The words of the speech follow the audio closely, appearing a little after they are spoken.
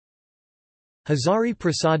Hazari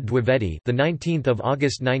Prasad Dwivedi, the 19th of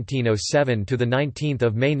August 1907 to the 19th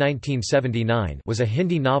of May 1979, was a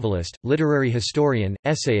Hindi novelist, literary historian,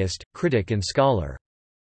 essayist, critic and scholar.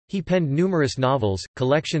 He penned numerous novels,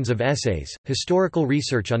 collections of essays, historical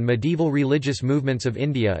research on medieval religious movements of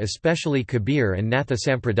India, especially Kabir and Natha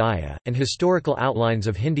Sampradaya, and historical outlines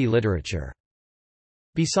of Hindi literature.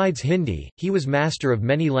 Besides Hindi, he was master of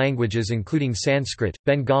many languages including Sanskrit,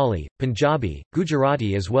 Bengali, Punjabi,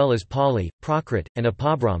 Gujarati as well as Pali, Prakrit, and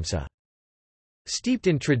Apabhramsa. Steeped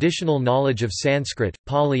in traditional knowledge of Sanskrit,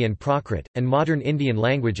 Pali and Prakrit, and modern Indian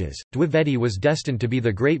languages, Dwivedi was destined to be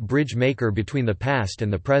the great bridge maker between the past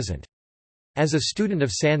and the present. As a student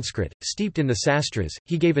of Sanskrit, steeped in the sastras,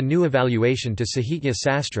 he gave a new evaluation to Sahitya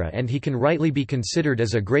Sastra, and he can rightly be considered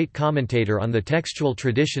as a great commentator on the textual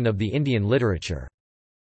tradition of the Indian literature.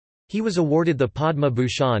 He was awarded the Padma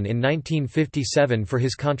Bhushan in 1957 for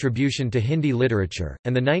his contribution to Hindi literature,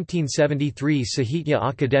 and the 1973 Sahitya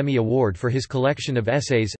Akademi Award for his collection of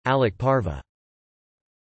essays, Alok Parva.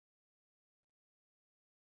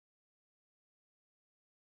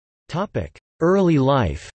 Early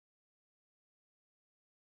life.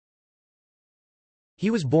 He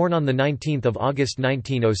was born on 19 August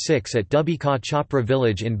 1906 at Dubika Chopra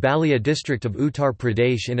village in Balia district of Uttar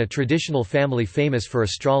Pradesh in a traditional family famous for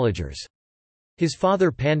astrologers. His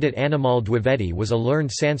father Pandit Animal Dwivedi was a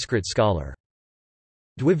learned Sanskrit scholar.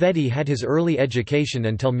 Dwivedi had his early education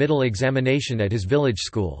until middle examination at his village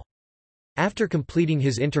school. After completing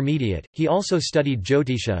his intermediate, he also studied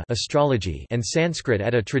Jyotisha astrology and Sanskrit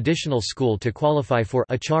at a traditional school to qualify for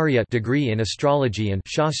Acharya degree in astrology and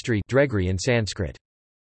Shastri degree in Sanskrit.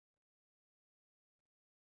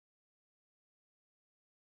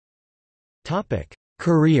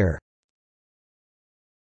 Career.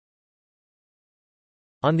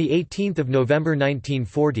 On 18 November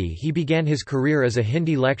 1940 he began his career as a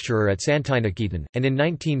Hindi lecturer at Santiniketan, and in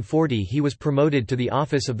 1940 he was promoted to the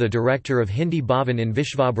office of the director of Hindi Bhavan in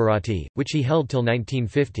Vishvabharati, which he held till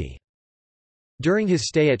 1950. During his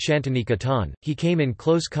stay at Shantiniketan, he came in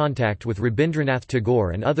close contact with Rabindranath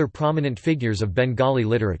Tagore and other prominent figures of Bengali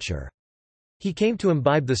literature. He came to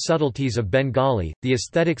imbibe the subtleties of Bengali, the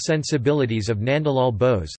aesthetic sensibilities of Nandalal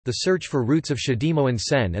Bose, the search for roots of Shadimohan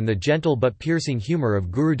Sen and the gentle but piercing humour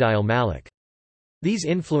of Gurudayal Malik. These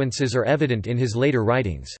influences are evident in his later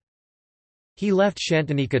writings. He left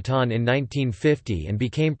Shantiniketan in 1950 and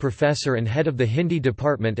became professor and head of the Hindi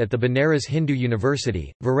department at the Banaras Hindu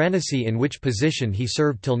University, Varanasi, in which position he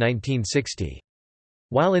served till 1960.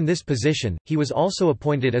 While in this position, he was also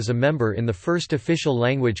appointed as a member in the first official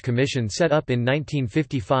language commission set up in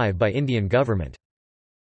 1955 by Indian government.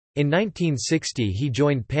 In 1960 he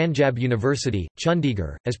joined Panjab University,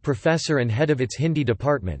 Chandigarh, as professor and head of its Hindi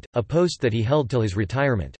department, a post that he held till his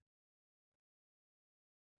retirement.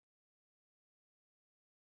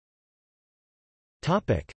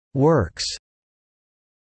 Works.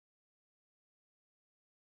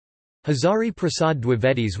 Hazari Prasad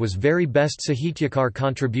Dwivedi's was very best Sahityakar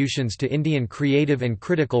contributions to Indian creative and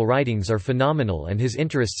critical writings are phenomenal and his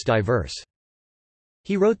interests diverse.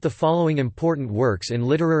 He wrote the following important works in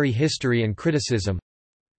literary history and criticism: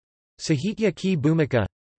 Sahitya ki Bhumika,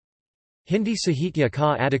 Hindi Sahitya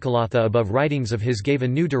ka Adikalatha. Above writings of his gave a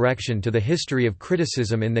new direction to the history of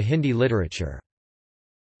criticism in the Hindi literature.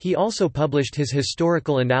 He also published his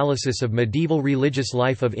historical analysis of medieval religious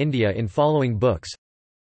life of India in following books: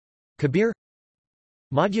 Kabir,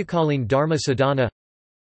 Madhyakalin Dharma Sadhana.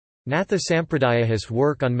 Natha Sampradaya's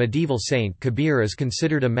work on medieval Saint Kabir is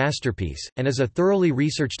considered a masterpiece, and is a thoroughly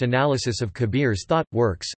researched analysis of Kabir's thought,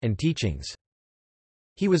 works, and teachings.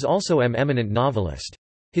 He was also an eminent novelist.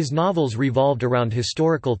 His novels revolved around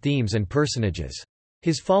historical themes and personages.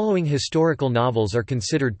 His following historical novels are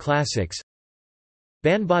considered classics: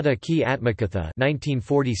 Banbada ki Atmakatha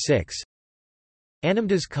 1946,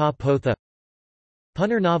 Anamdas ka Potha,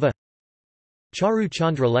 Punarnava. Charu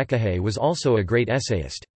Chandra Lekhahe was also a great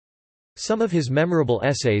essayist. Some of his memorable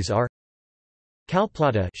essays are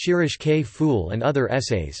Kalplata, Shirish K. Fool and other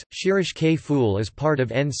essays. Shirish K. Fool is part of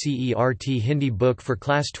NCERT Hindi book for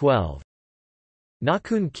class 12.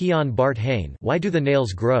 Nakun Kian Bart Hain, Why Do the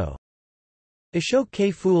Nails Grow? Ashok K.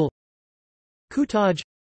 Fool, Kutaj,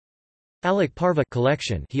 Alok Parva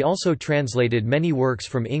collection. He also translated many works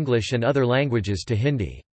from English and other languages to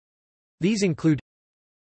Hindi. These include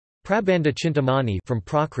Prabandha Chintamani from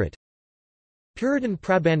Prakrit, Puritan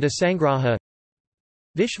Prabandha Sangraha,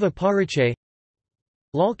 Vishva Parichay,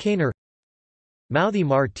 Lal Kaner, Mauthi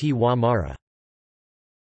Mar T. Wa Mara.